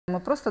Мы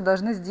просто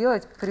должны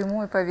сделать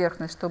прямую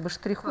поверхность, чтобы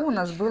штриху у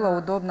нас было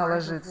удобно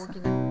ложиться.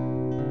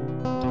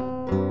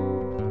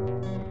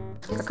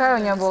 Какая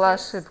у нее была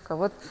ошибка?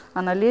 Вот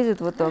она лезет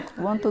вот так,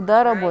 вон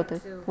туда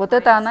работать. Вот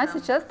это она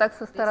сейчас так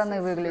со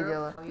стороны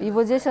выглядела. И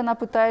вот здесь она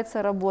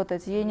пытается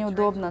работать, ей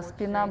неудобно,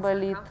 спина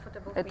болит.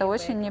 Это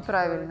очень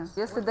неправильно.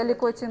 Если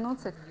далеко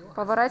тянуться,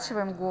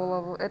 поворачиваем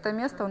голову. Это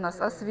место у нас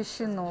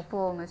освещено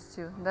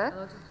полностью, да?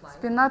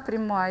 Спина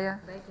прямая.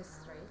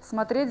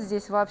 Смотреть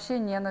здесь вообще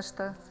не на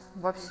что.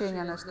 Вообще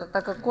не на что.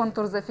 Так как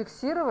контур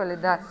зафиксировали,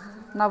 да,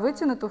 на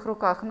вытянутых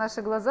руках,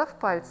 наши глаза в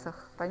пальцах.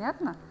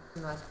 Понятно?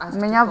 У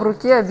меня в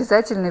руке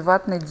обязательный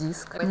ватный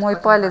диск. Мой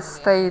палец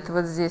стоит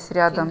вот здесь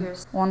рядом.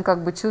 Он как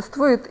бы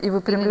чувствует и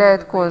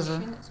выпрямляет кожу.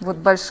 Вот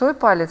большой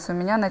палец у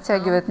меня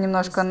натягивает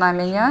немножко на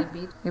меня.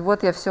 И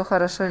вот я все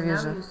хорошо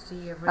вижу.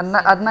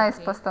 Одна из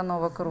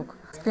постановок рук.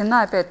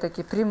 Спина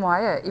опять-таки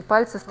прямая, и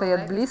пальцы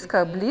стоят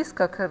близко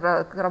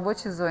к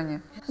рабочей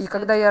зоне. И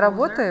когда я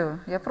работаю,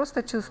 я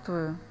просто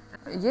чувствую.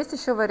 Есть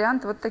еще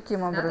вариант вот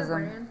таким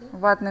образом.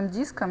 Ватным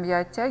диском я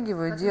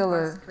оттягиваю,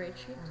 делаю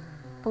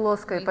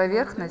плоской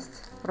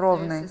поверхность,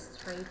 ровной,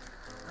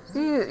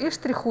 и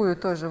штрихую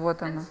тоже,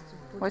 вот она.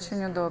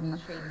 Очень удобно.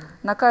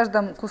 На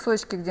каждом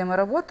кусочке, где мы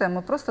работаем,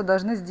 мы просто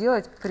должны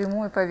сделать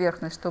прямую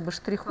поверхность, чтобы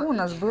штриху у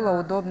нас было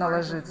удобно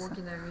ложиться.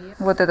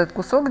 Вот этот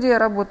кусок, где я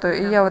работаю,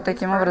 и я вот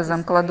таким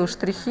образом кладу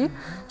штрихи,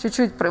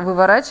 чуть-чуть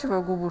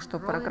выворачиваю губу,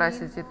 чтобы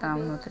прокрасить и там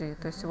внутри.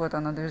 То есть вот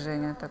оно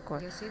движение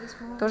такое.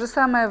 То же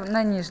самое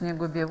на нижней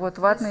губе. Вот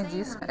ватный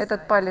диск.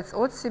 Этот палец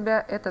от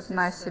себя, этот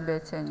на себя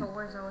тянет.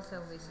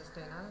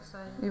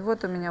 И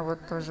вот у меня вот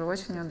тоже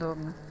очень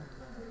удобно.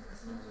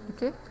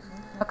 Окей?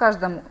 На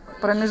каждом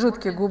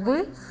промежутке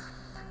губы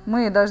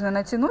мы должны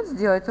натянуть,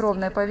 сделать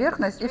ровную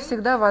поверхность и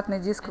всегда ватный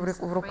диск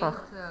в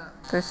руках.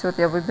 То есть вот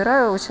я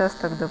выбираю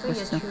участок,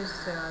 допустим.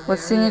 Вот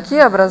синяки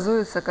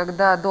образуются,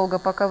 когда долго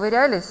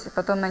поковырялись,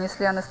 потом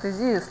нанесли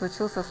анестезию, и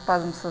случился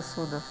спазм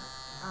сосудов.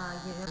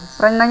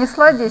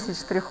 Нанесла 10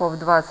 штрихов,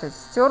 20,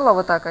 стерла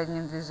вот так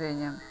одним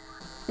движением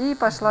и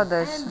пошла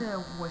дальше.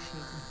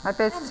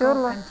 Опять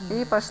стерла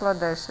и пошла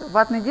дальше.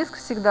 Ватный диск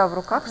всегда в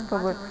руках,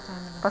 чтобы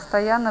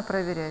постоянно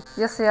проверять.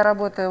 Если я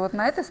работаю вот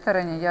на этой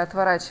стороне, я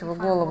отворачиваю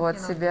голову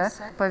от себя,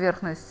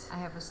 поверхность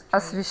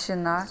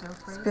освещена,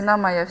 спина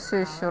моя все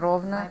еще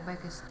ровная.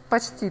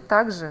 Почти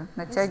так же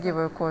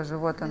натягиваю кожу,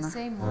 вот она.